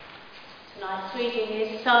Tonight's reading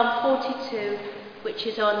is Psalm 42, which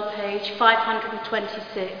is on page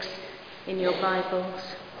 526 in your Bibles.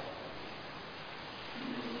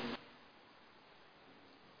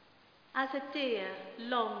 As a deer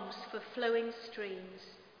longs for flowing streams,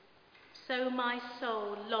 so my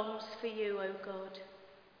soul longs for you, O God.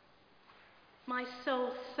 My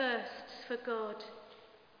soul thirsts for God,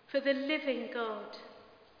 for the living God.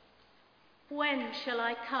 When shall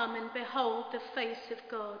I come and behold the face of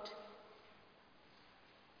God?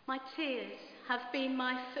 My tears have been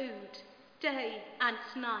my food day and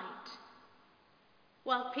night,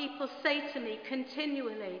 while people say to me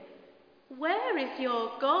continually, "Where is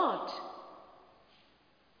your God?"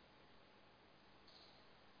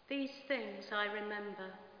 These things I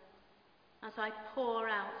remember as I pour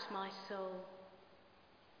out my soul.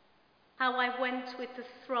 How I went with the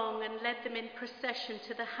throng and led them in procession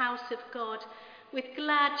to the house of God with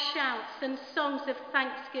glad shouts and songs of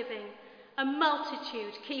thanksgiving, a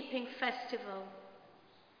multitude keeping festival.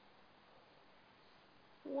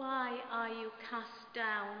 Why are you cast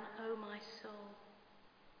down, O my soul?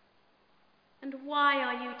 And why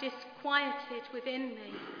are you disquieted within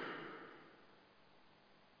me?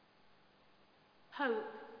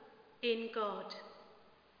 Hope in God,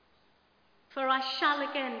 for I shall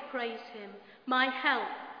again praise him, my help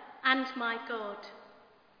and my God.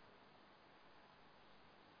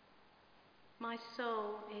 My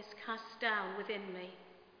soul is cast down within me.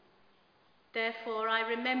 Therefore I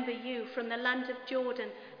remember you from the land of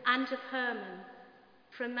Jordan and of Hermon,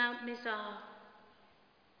 from Mount Mizar.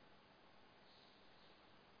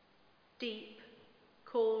 Deep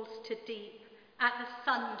calls to deep at the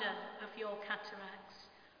thunder of your cataracts.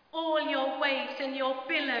 All your waves and your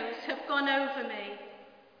billows have gone over me.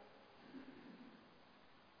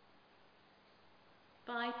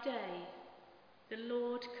 By day, the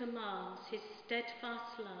Lord commands his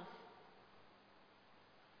steadfast love,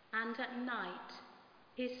 and at night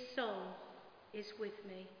his soul is with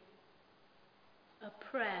me, a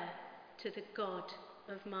prayer to the God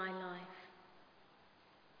of my life.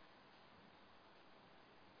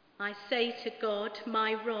 I say to God,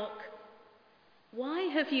 my rock, why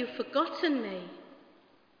have you forgotten me?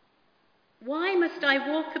 Why must I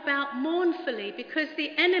walk about mournfully because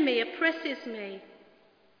the enemy oppresses me?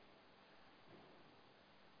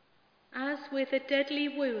 As with a deadly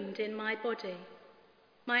wound in my body,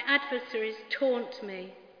 my adversaries taunt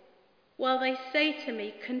me, while they say to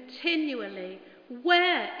me continually,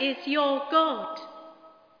 "Where is your God?"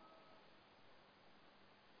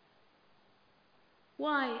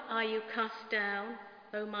 Why are you cast down,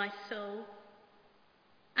 O my soul?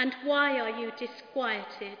 And why are you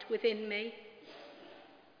disquieted within me?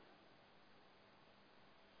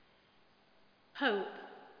 Hope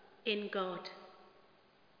in God,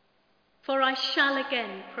 for I shall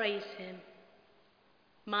again praise him,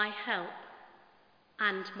 my help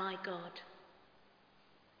and my God.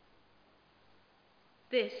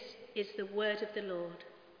 This is the word of the Lord.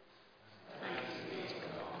 Thanks be to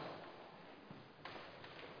God.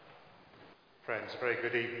 Friends, very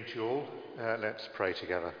good evening to you all. Let's pray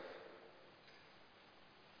together.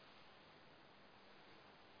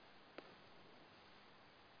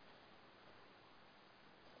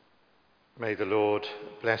 May the Lord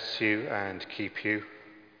bless you and keep you.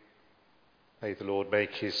 May the Lord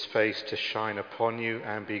make his face to shine upon you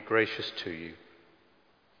and be gracious to you.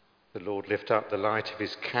 The Lord lift up the light of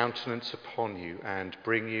his countenance upon you and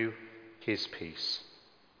bring you his peace,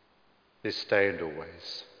 this day and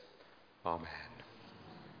always. Amen.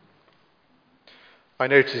 I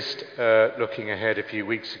noticed, looking ahead a few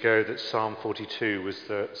weeks ago, that Psalm 42 was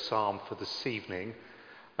the psalm for this evening,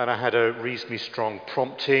 and I had a reasonably strong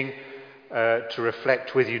prompting to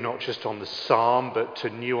reflect with you not just on the psalm, but to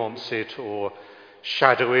nuance it or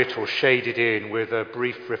shadow it or shade it in with a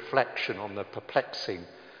brief reflection on the perplexing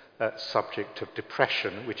subject of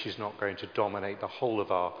depression, which is not going to dominate the whole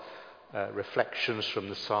of our reflections from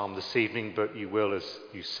the psalm this evening, but you will, as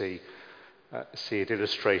you see it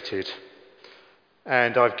illustrated.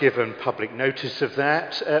 And I've given public notice of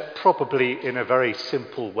that, probably in a very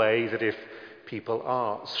simple way, that if people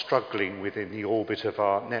are struggling within the orbit of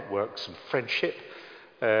our networks and friendship,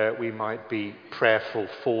 we might be prayerful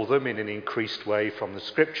for them in an increased way from the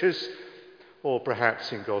scriptures, or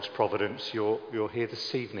perhaps in God's providence you're here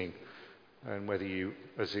this evening, and whether you,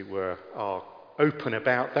 as it were, are open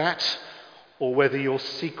about that, or whether you're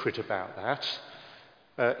secret about that,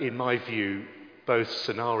 in my view, both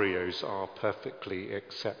scenarios are perfectly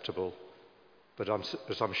acceptable. But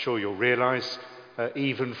as I'm sure you'll realise,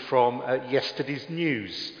 even from yesterday's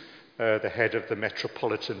news, the head of the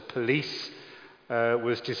Metropolitan Police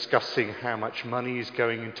was discussing how much money is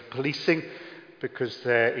going into policing because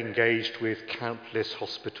they're engaged with countless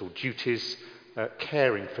hospital duties,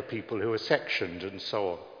 caring for people who are sectioned and so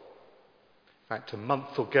on. In fact, a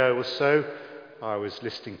month ago or so, I was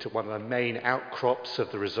listening to one of the main outcrops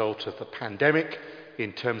of the result of the pandemic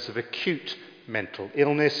in terms of acute mental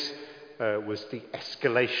illness was the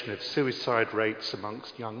escalation of suicide rates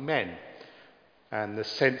amongst young men and the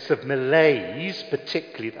sense of malaise,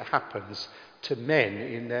 particularly that happens to men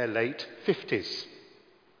in their late 50s.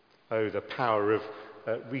 Oh, the power of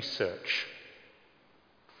research.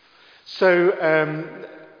 So,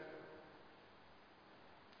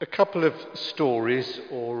 a couple of stories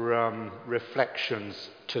or reflections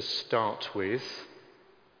to start with.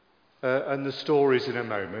 And the stories in a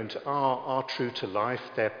moment are true to life.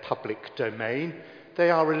 They're public domain. They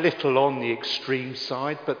are a little on the extreme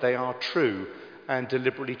side, but they are true and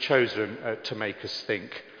deliberately chosen to make us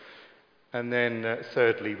think. And then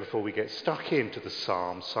thirdly, before we get stuck into the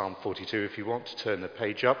Psalm 42, if you want to turn the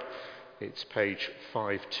page up, it's page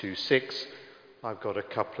 526. I've got a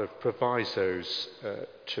couple of provisos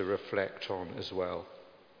to reflect on as well.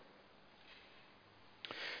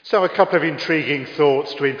 So a couple of intriguing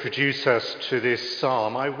thoughts to introduce us to this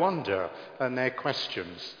psalm. I wonder, and they're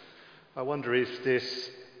questions, I wonder if this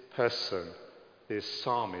person, this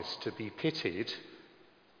psalmist, to be pitied,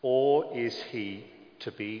 or is he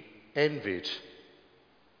to be envied?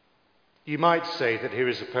 You might say that here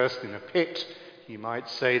is a person in a pit. You might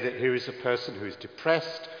say that here is a person who is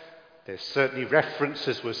depressed. There's certainly reference,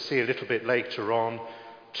 as we'll see a little bit later on,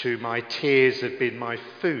 to my tears have been my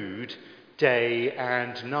food. Day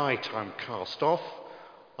and night I'm cast off,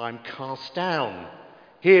 I'm cast down.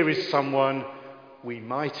 Here is someone we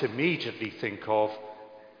might immediately think of,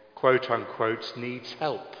 quote unquote, needs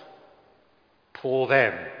help. Poor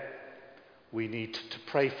them. We need to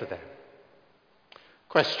pray for them.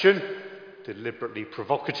 Question, deliberately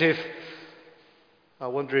provocative. I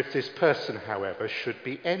wonder if this person, however, should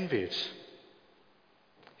be envied.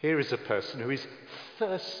 Here is a person who is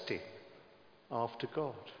thirsty after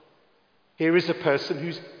God. Here is a person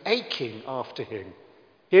who's aching after him.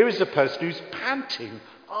 Here is a person who's panting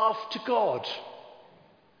after God.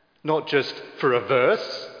 Not just for a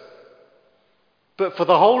verse, but for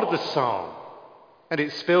the whole of the psalm. And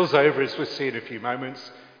it spills over, as we'll see in a few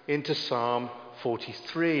moments, into Psalm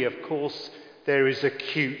 43. Of course, there is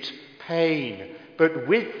acute pain. But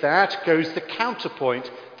with that goes the counterpoint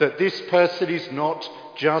that this person is not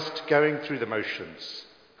just going through the motions.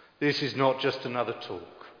 This is not just another talk.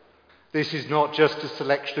 This is not just a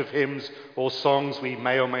selection of hymns or songs we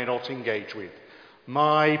may or may not engage with.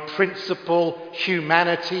 My principal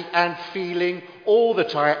humanity and feeling, all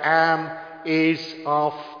that I am, is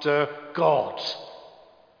after God.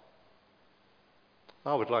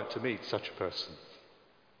 I would like to meet such a person.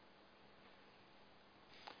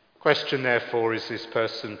 Question, therefore, is this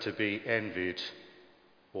person to be envied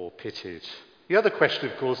or pitied? The other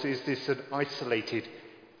question, of course, is this an isolated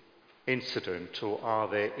incident, or are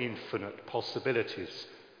there infinite possibilities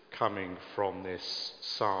coming from this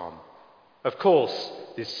psalm? Of course,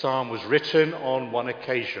 this psalm was written on one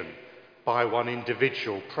occasion by one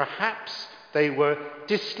individual. Perhaps they were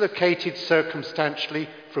dislocated circumstantially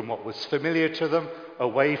from what was familiar to them,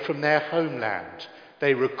 away from their homeland.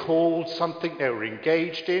 They recalled something they were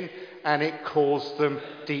engaged in, and it caused them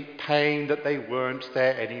deep pain that they weren't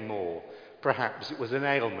there anymore. Perhaps it was an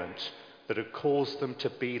ailment that had caused them to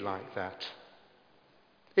be like that.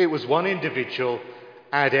 It was one individual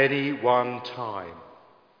at any one time.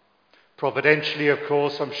 Providentially, of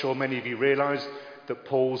course, I'm sure many of you realise that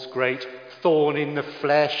Paul's great thorn in the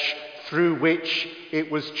flesh, through which it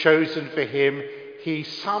was chosen for him, he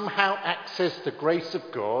somehow accessed the grace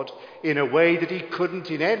of God in a way that he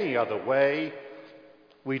couldn't in any other way.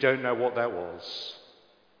 We don't know what that was.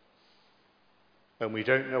 And we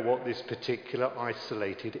don't know what this particular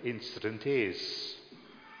isolated incident is.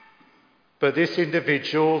 But this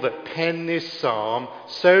individual that penned this psalm,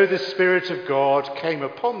 so the Spirit of God came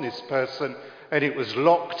upon this person, and it was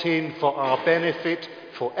locked in for our benefit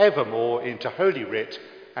forevermore into Holy Writ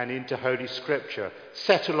and into Holy Scripture,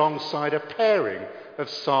 set alongside a pairing of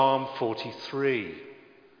Psalm 43.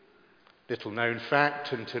 Little known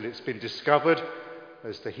fact until it's been discovered,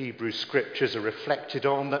 as the Hebrew Scriptures are reflected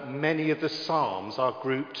on, that many of the Psalms are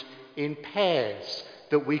grouped in pairs,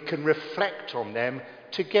 that we can reflect on them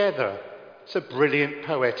together. It's a brilliant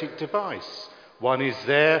poetic device. One is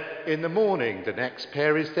there in the morning, the next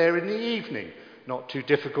pair is there in the evening. Not too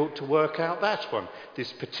difficult to work out that one.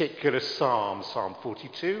 This particular psalm, Psalm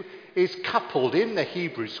 42, is coupled in the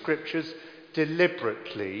Hebrew Scriptures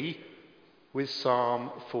deliberately with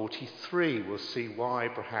Psalm 43. We'll see why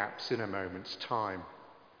perhaps in a moment's time.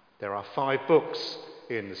 There are 5 books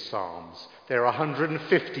in the Psalms. There are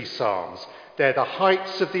 150 Psalms. They're the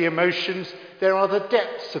heights of the emotions. There are the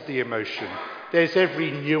depths of the emotion. There's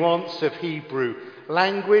every nuance of Hebrew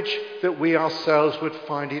language that we ourselves would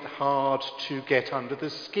find it hard to get under the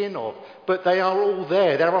skin of. But they are all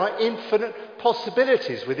there. There are infinite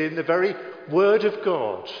possibilities within the very Word of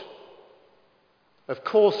God. Of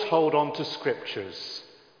course, hold on to scriptures,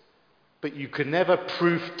 but you can never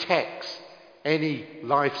proof text any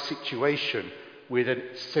life situation with a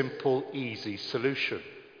simple, easy solution.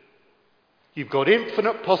 You've got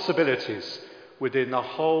infinite possibilities within the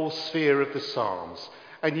whole sphere of the Psalms,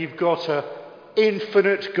 and you've got an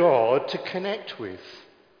infinite God to connect with.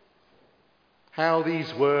 How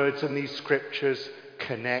these words and these scriptures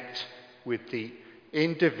connect with the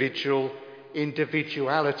individuality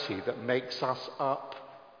that makes us up,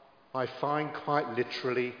 I find quite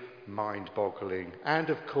literally mind-boggling and,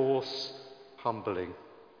 of course, humbling.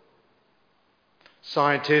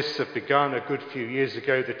 Scientists have begun a good few years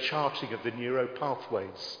ago the charting of the neural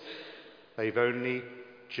pathways. They've only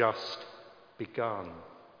just begun.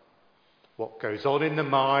 What goes on in the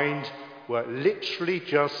mind, we're literally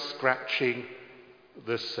just scratching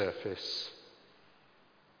the surface.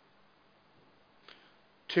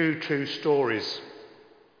 2 true stories.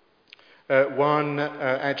 One,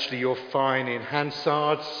 actually you'll find in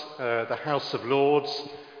Hansard's, the House of Lords.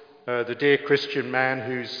 The dear Christian man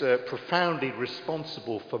who's profoundly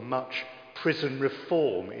responsible for much prison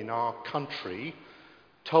reform in our country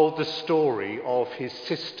told the story of his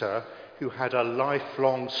sister who had a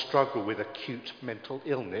lifelong struggle with acute mental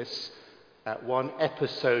illness. At one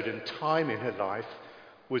episode and time in her life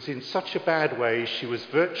was in such a bad way she was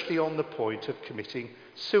virtually on the point of committing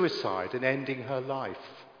suicide and ending her life.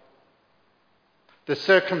 The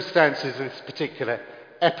circumstances of this particular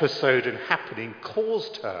episode and happening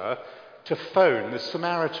caused her to phone the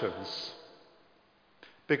Samaritans.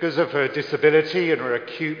 Because of her disability and her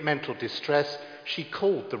acute mental distress, she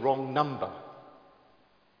called the wrong number.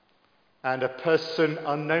 And a person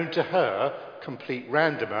unknown to her, complete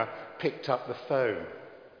randomer, picked up the phone.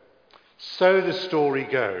 So the story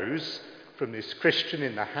goes, from this Christian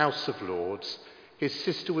in the House of Lords, his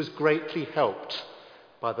sister was greatly helped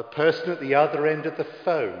by the person at the other end of the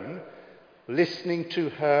phone, listening to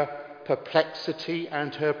her perplexity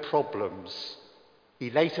and her problems.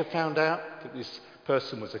 He later found out that this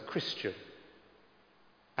person was a Christian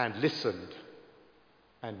and listened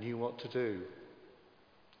and knew what to do.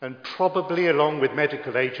 And probably, along with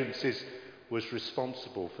medical agencies, was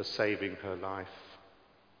responsible for saving her life.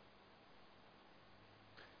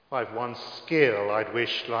 If I've one skill I'd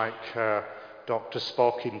wish, like Dr.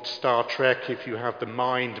 Spock in Star Trek, if you have the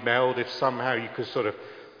mind meld, if somehow you could sort of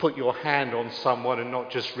put your hand on someone and not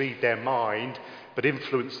just read their mind, but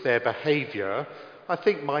influence their behaviour, I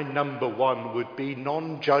think my number 1 would be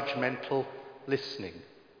non-judgmental listening.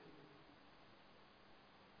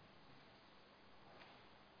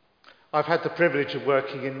 I've had the privilege of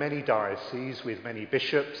working in many dioceses with many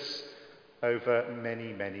bishops over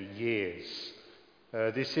many, many years.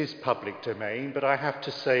 This is public domain, but I have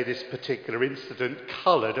to say this particular incident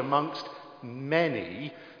coloured amongst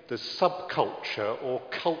many the subculture or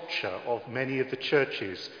culture of many of the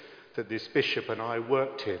churches that this bishop and I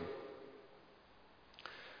worked in.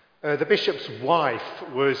 The bishop's wife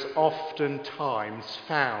was oftentimes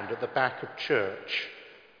found at the back of church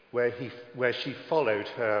where she followed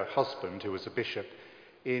her husband, who was a bishop,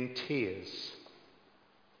 in tears,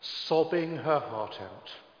 sobbing her heart out.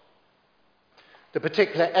 The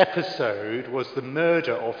particular episode was the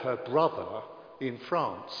murder of her brother in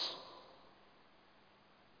France.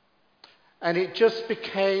 And it just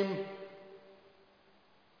became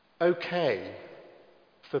okay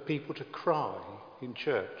for people to cry in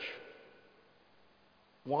church.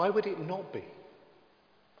 Why would it not be?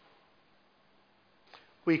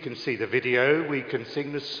 We can see the video, we can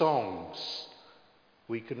sing the songs,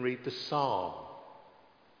 we can read the psalm.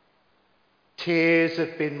 Tears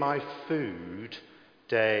have been my food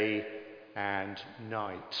day and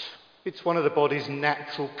night. It's one of the body's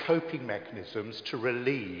natural coping mechanisms to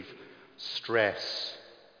relieve stress.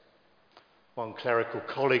 One clerical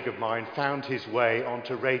colleague of mine found his way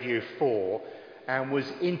onto Radio 4 and was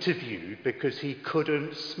interviewed because he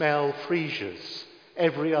couldn't smell freesias.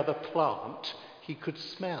 Every other plant he could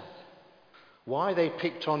smell. Why they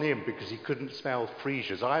picked on him because he couldn't smell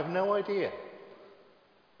freesias, I have no idea.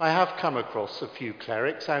 I have come across a few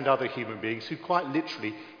clerics and other human beings who quite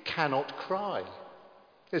literally cannot cry.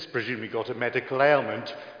 It's presumably got a medical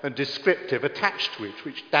ailment and descriptive attached to it,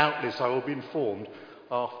 which doubtless I will be informed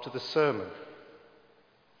after the sermon.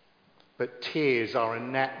 But tears are a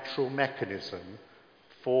natural mechanism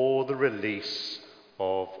for the release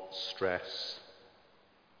of stress.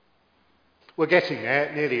 We're getting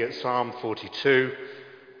there, nearly at Psalm 42,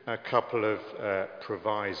 a couple of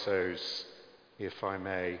provisos, if I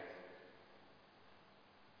may.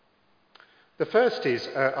 The first is,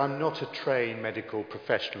 I'm not a trained medical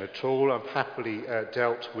professional at all. I've happily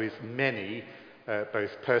dealt with many,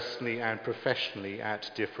 both personally and professionally,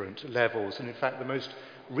 at different levels. And in fact, the most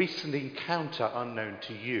recent encounter unknown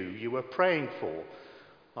to you, you were praying for.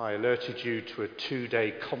 I alerted you to a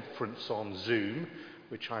 2-day conference on Zoom,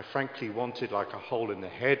 which I frankly wanted like a hole in the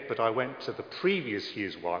head, but I went to the previous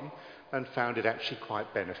year's one and found it actually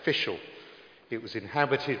quite beneficial. It was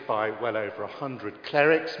inhabited by well over 100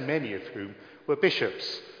 clerics, many of whom were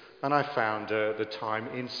bishops, and I found the time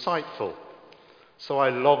insightful. So I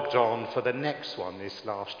logged on for the next one this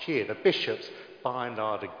last year. The bishops, by and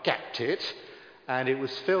large, gapped it, and it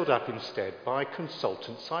was filled up instead by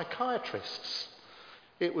consultant psychiatrists.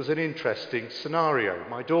 It was an interesting scenario.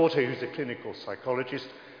 My daughter, who's a clinical psychologist,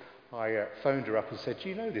 I phoned her up and said, do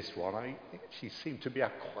you know this one? She seemed to be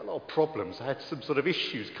having quite a lot of problems. I had some sort of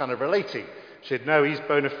issues kind of relating. She said, no, he's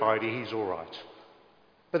bona fide, he's all right.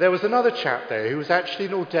 But there was another chap there who was actually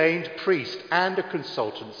an ordained priest and a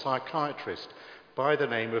consultant psychiatrist by the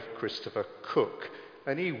name of Christopher Cook.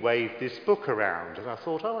 And he waved this book around. And I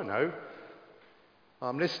thought, oh, I know.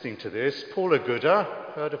 I'm listening to this. Paula Gooder,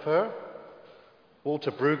 heard of her?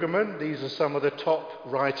 Walter Brueggemann. These are some of the top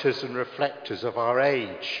writers and reflectors of our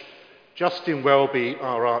age. Justin Welby,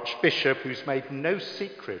 our Archbishop, who's made no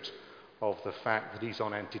secret of the fact that he's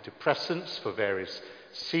on antidepressants for various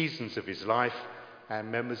seasons of his life,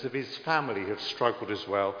 and members of his family have struggled as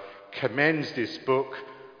well, commends this book,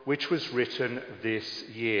 which was written this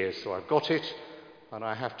year. So I've got it, and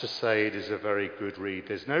I have to say it is a very good read.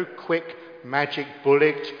 There's no quick magic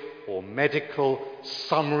bullet or medical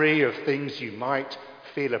summary of things you might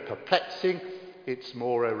feel are perplexing. It's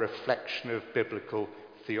more a reflection of biblical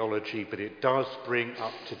theology, but it does bring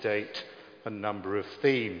up to date a number of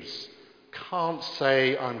themes. Can't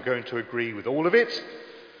say I'm going to agree with all of it.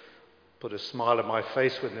 Put a smile on my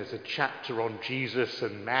face when there's a chapter on Jesus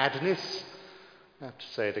and madness. I have to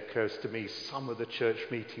say it occurs to me some of the church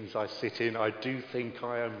meetings I sit in, I do think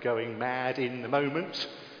I am going mad in the moment.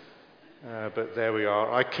 But there we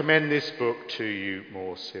are. I commend this book to you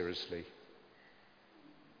more seriously.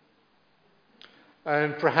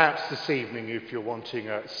 And perhaps this evening, if you're wanting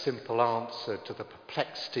a simple answer to the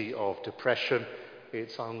perplexity of depression,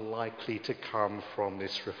 it's unlikely to come from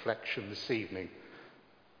this reflection this evening.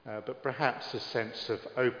 But perhaps a sense of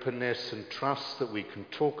openness and trust that we can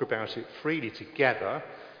talk about it freely together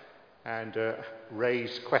and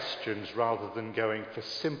raise questions rather than going for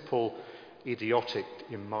simple, idiotic,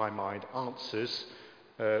 in my mind, answers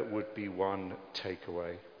would be one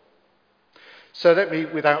takeaway. So let me,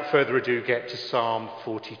 without further ado, get to Psalm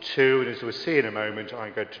 42, and as we'll see in a moment,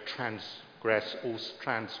 I'm going to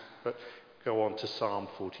go on to Psalm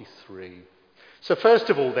 43. So first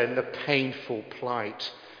of all then, the painful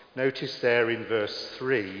plight. Notice there in verse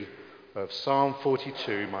 3 of Psalm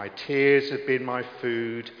 42, my tears have been my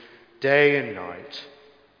food day and night,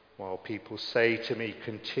 while people say to me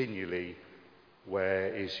continually,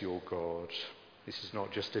 where is your God? This is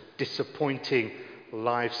not just a disappointing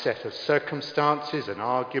live set of circumstances, an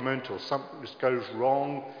argument or something just goes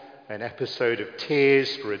wrong, an episode of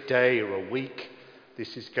tears for a day or a week.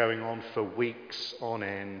 This is going on for weeks on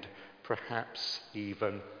end, perhaps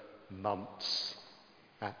even months.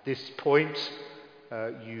 At this point,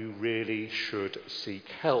 you really should seek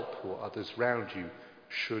help, or others around you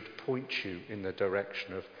should point you in the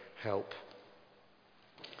direction of help.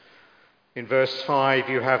 In verse 5,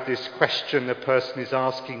 you have this question the person is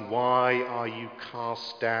asking, why are you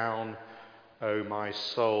cast down, O my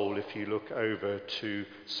soul? If you look over to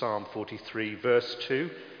Psalm 43, verse 2,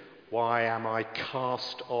 why am I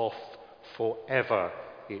cast off forever?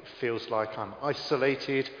 It feels like I'm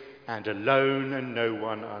isolated and alone and no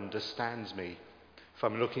one understands me. If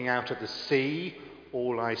I'm looking out at the sea,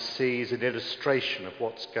 all I see is an illustration of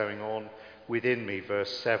what's going on within me.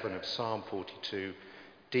 Verse 7 of Psalm 42,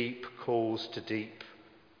 deep calls to deep.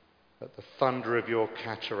 At the thunder of your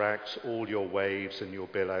cataracts, all your waves and your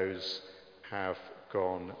billows have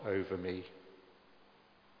gone over me.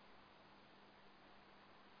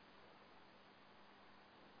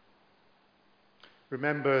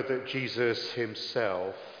 Remember that Jesus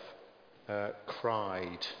himself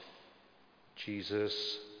cried. Jesus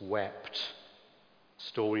wept.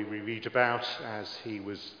 Story we read about as he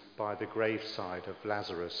was by the graveside of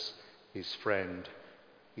Lazarus, his friend.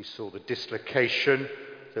 He saw the dislocation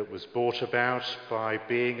that was brought about by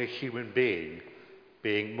being a human being,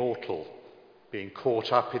 being mortal, being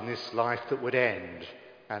caught up in this life that would end,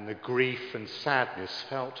 and the grief and sadness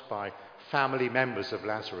felt by family members of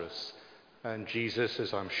Lazarus. And Jesus,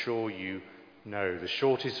 as I'm sure you know, the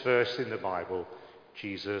shortest verse in the Bible,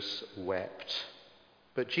 Jesus wept.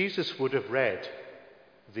 But Jesus would have read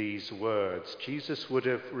these words. Jesus would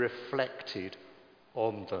have reflected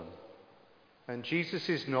on them. And Jesus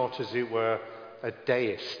is not, as it were, a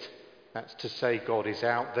deist. That's to say God is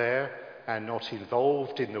out there and not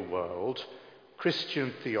involved in the world.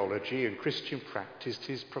 Christian theology and Christian practice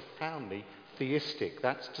is profoundly theistic.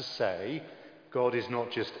 That's to say God is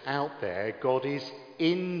not just out there, God is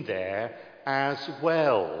in there as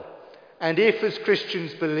well. And if, as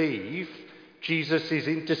Christians believe, Jesus is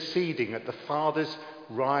interceding at the Father's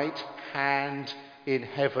right hand in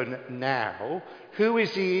heaven now, who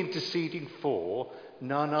is he interceding for?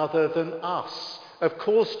 None other than us. Of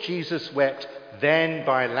course Jesus wept then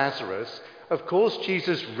by Lazarus. Of course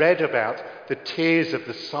Jesus read about the tears of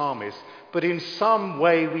the psalmist, but in some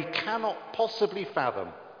way we cannot possibly fathom.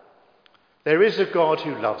 There is a God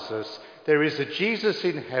who loves us. There is a Jesus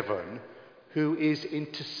in heaven who is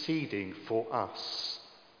interceding for us.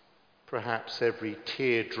 Perhaps every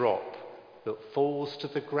teardrop that falls to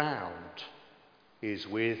the ground is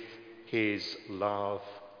with his love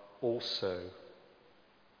also.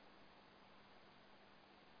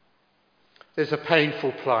 There's a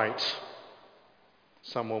painful plight.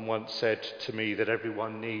 Someone once said to me that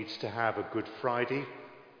everyone needs to have a Good Friday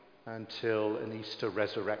until an Easter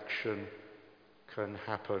resurrection can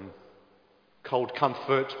happen. Cold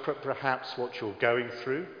comfort, perhaps what you're going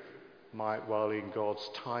through, might, while in God's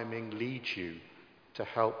timing, lead you to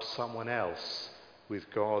help someone else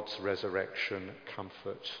with God's resurrection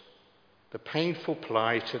comfort. The painful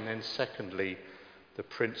plight, and then secondly, the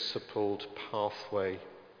principled pathway.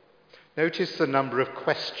 Notice the number of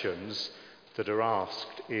questions that are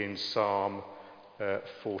asked in Psalm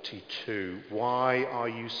 42. Why are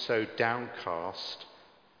you so downcast,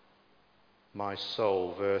 my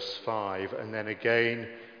soul? Verse 5. And then again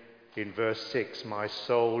in verse 6, my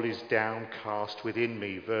soul is downcast within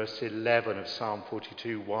me. Verse 11 of Psalm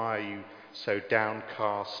 42, why are you so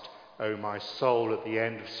downcast, O my soul? At the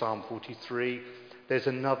end of Psalm 43, there's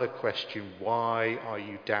another question. Why are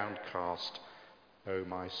you downcast, O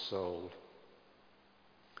my soul?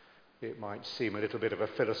 It might seem a little bit of a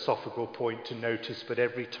philosophical point to notice, but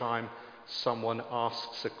every time someone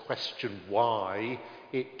asks a question, why,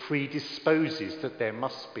 it predisposes that there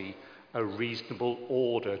must be a reasonable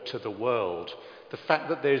order to the world. The fact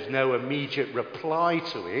that there's no immediate reply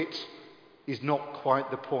to it is not quite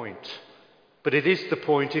the point. But it is the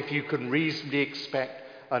point if you can reasonably expect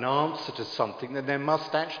an answer to something, then there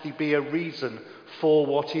must actually be a reason for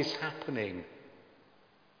what is happening.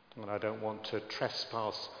 And I don't want to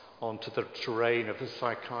trespass onto the terrain of the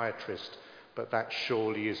psychiatrist, but that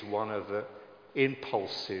surely is one of the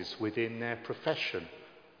impulses within their profession.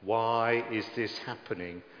 Why is this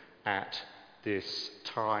happening at this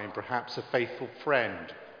time? Perhaps a faithful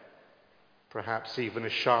friend, perhaps even a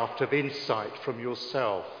shaft of insight from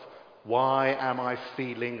yourself. Why am I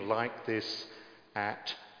feeling like this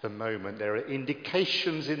at the moment? There are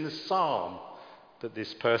indications in the psalm that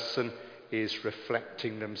this person is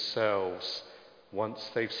reflecting themselves once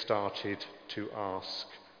they've started to ask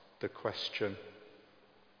the question.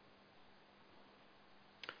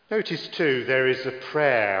 Notice too, there is a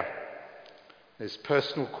prayer. There's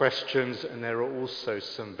personal questions, and there are also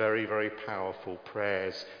some very, very powerful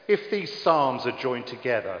prayers. If these psalms are joined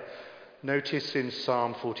together, notice in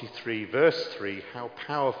Psalm 43, verse 3, how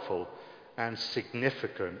powerful and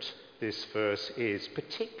significant this verse is,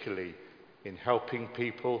 particularly in helping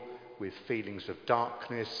people with feelings of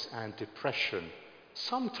darkness and depression.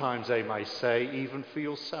 Sometimes they may say, even for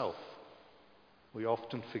yourself. We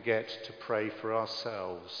often forget to pray for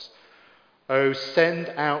ourselves. Oh, send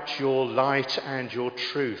out your light and your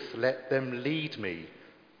truth. Let them lead me.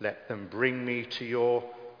 Let them bring me to your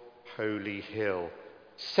holy hill.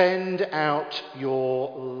 Send out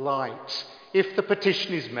your light. If the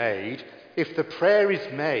petition is made, if the prayer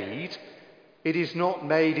is made, it is not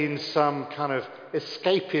made in some kind of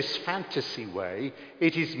escapist fantasy way.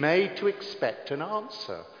 It is made to expect an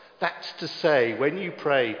answer. That's to say, when you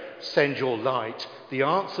pray, send your light, the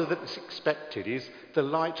answer that is expected is the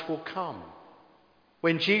light will come.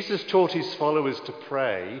 When Jesus taught his followers to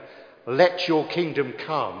pray, let your kingdom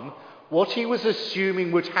come, what he was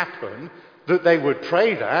assuming would happen, that they would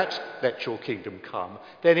pray that, let your kingdom come,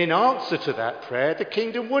 then in answer to that prayer, the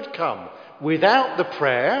kingdom would come. Without the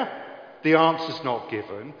prayer, the answer's not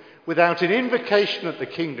given, without an invocation that the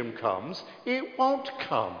kingdom comes, it won't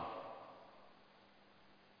come.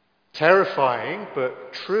 Terrifying,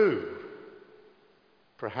 but true.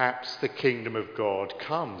 Perhaps the kingdom of God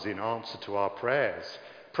comes in answer to our prayers.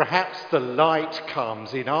 Perhaps the light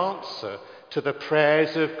comes in answer to the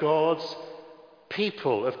prayers of God's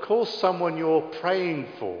people. Of course, someone you're praying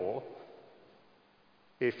for,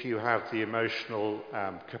 if you have the emotional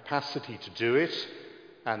capacity to do it,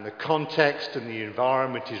 and the context and the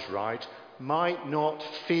environment is right, might not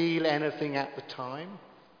feel anything at the time.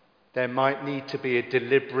 There might need to be a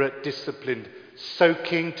deliberate, disciplined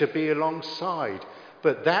soaking to be alongside.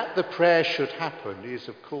 But that the prayer should happen is,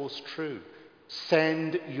 of course, true.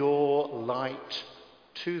 Send your light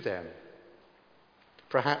to them.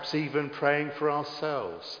 Perhaps even praying for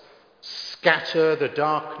ourselves. Scatter the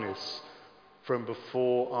darkness from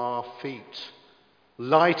before our feet.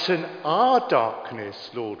 Lighten our darkness,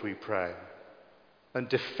 Lord, we pray, and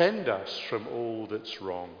defend us from all that's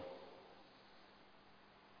wrong.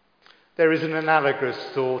 There is an analogous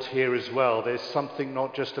thought here as well. There's something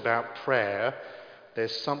not just about prayer,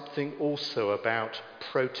 there's something also about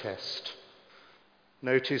protest.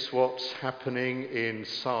 Notice what's happening in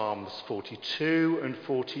Psalms 42 and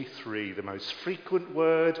 43. The most frequent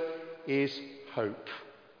word is hope.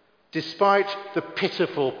 Despite the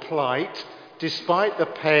pitiful plight, despite the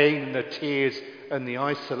pain, the tears and the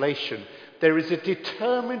isolation, there is a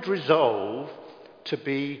determined resolve to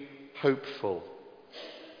be hopeful.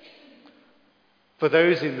 For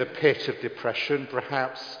those in the pit of depression,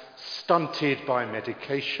 perhaps stunted by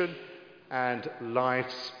medication and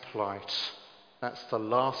life's plight, that's the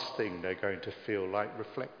last thing they're going to feel like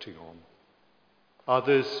reflecting on.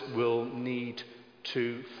 Others will need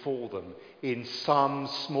to for them in some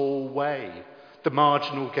small way. The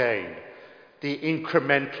marginal gain, the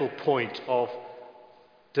incremental point of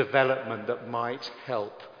development that might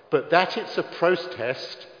help. But that it's a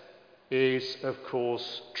protest is, of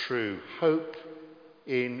course, true. Hope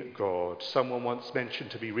in God. Someone once mentioned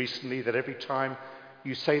to me recently that every time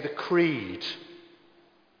you say the creed,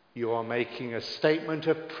 you are making a statement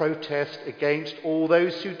of protest against all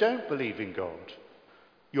those who don't believe in God.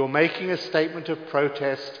 You're making a statement of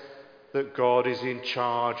protest that God is in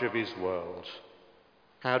charge of his world.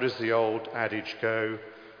 How does the old adage go?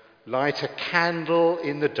 Light a candle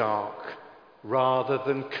in the dark rather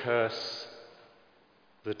than curse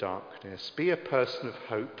the darkness. Be a person of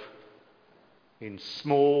hope in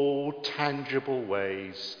small, tangible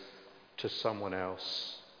ways to someone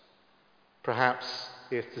else. Perhaps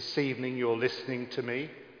if this evening you're listening to me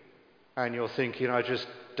and you're thinking, I just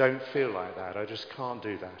don't feel like that, I just can't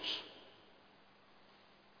do that.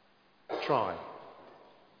 Try.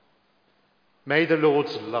 May the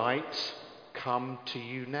Lord's light come to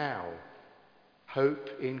you now. Hope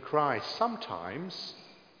in Christ. Sometimes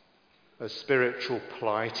a spiritual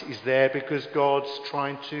plight is there because God's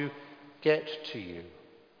trying to get to you.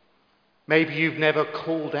 Maybe you've never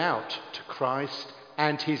called out to Christ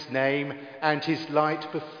and his name and his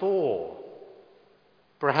light before.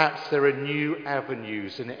 Perhaps there are new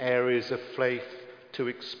avenues and areas of faith to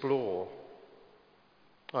explore.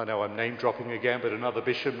 I know I'm name dropping again, but another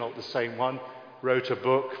bishop, not the same one, wrote a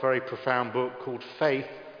book, very profound book called Faith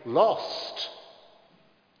Lost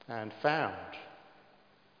and Found.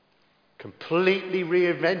 Completely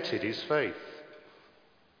reinvented his faith.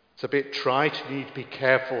 It's a bit trite, you need to be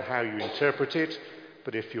careful how you interpret it,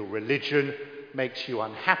 but if your religion makes you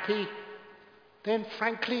unhappy, then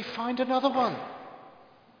frankly find another one.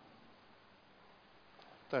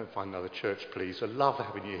 Don't find another church, please. I love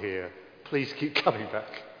having you here. Please keep coming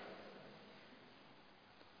back.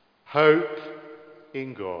 Hope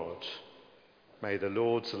in God. May the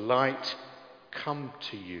Lord's light come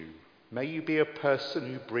to you. May you be a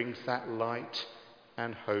person who brings that light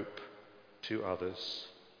and hope to others.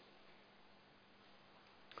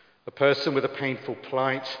 A person with a painful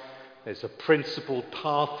plight, there's a principled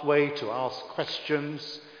pathway to ask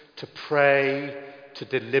questions, to pray, to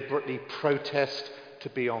deliberately protest, to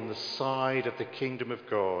be on the side of the kingdom of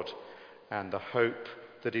God and the hope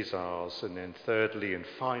that is ours. And then thirdly and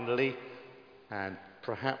finally, and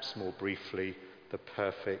perhaps more briefly, the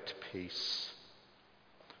perfect peace.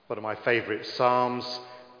 One of my favourite psalms,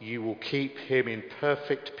 you will keep him in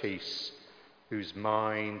perfect peace whose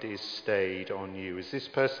mind is stayed on you. Is this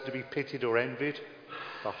person to be pitied or envied?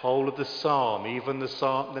 The whole of the psalm, even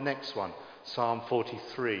the next one, Psalm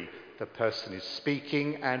 43, the person is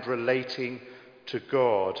speaking and relating to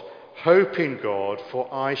God. Hope in God,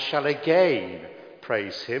 for I shall again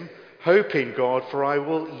praise him. Hope in God, for I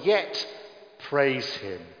will yet praise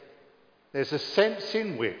him. There's a sense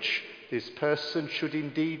in which this person should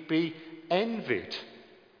indeed be envied.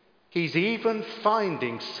 He's even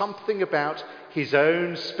finding something about his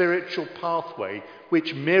own spiritual pathway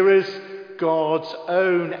which mirrors God's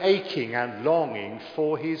own aching and longing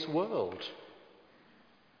for his world.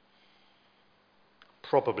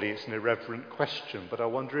 Probably it's an irreverent question, but I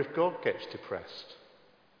wonder if God gets depressed.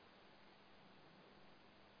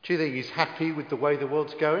 Do you think he's happy with the way the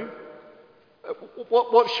world's going?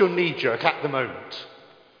 What's your knee-jerk at the moment?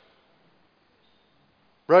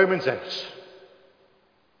 Romans 8.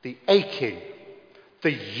 The aching,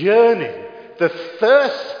 the yearning, the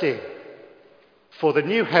thirsting for the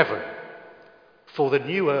new heaven, for the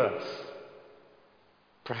new earth.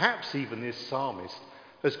 Perhaps even this psalmist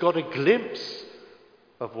has got a glimpse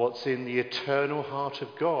of what's in the eternal heart of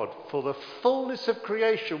God. For the fullness of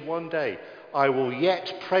creation one day, I will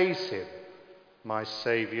yet praise him, my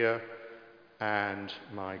Saviour and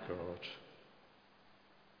my God.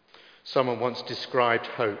 Someone once described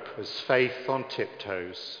hope as faith on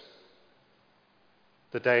tiptoes.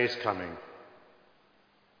 The day is coming.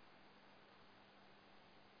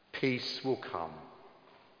 Peace will come.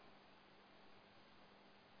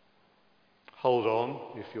 Hold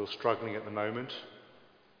on if you're struggling at the moment.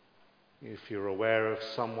 If you're aware of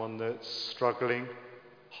someone that's struggling,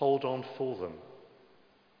 hold on for them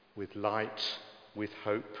with light, with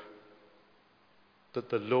hope, that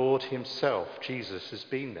the Lord himself, Jesus, has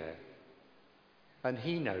been there. And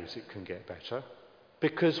he knows it can get better,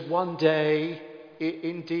 because one day it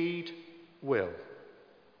indeed will.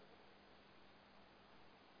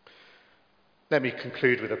 Let me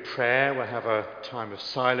conclude with a prayer. We'll have a time of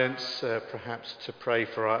silence, perhaps to pray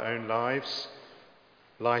for our own lives.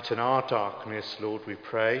 Lighten our darkness, Lord, we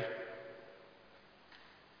pray.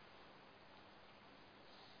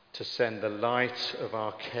 To send the light of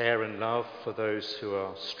our care and love for those who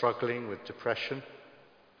are struggling with depression.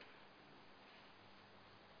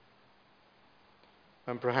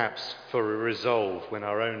 And perhaps for a resolve when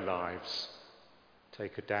our own lives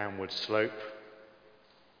take a downward slope,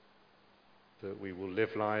 that we will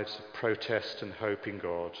live lives of protest and hope in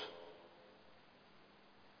God.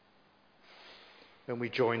 And we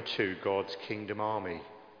join too God's kingdom army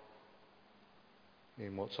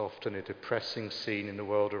in what's often a depressing scene in the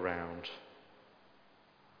world around.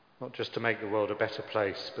 Not just to make the world a better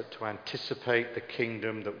place, but to anticipate the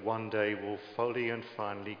kingdom that one day will fully and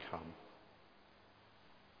finally come.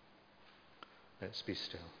 Let's be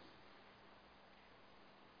still.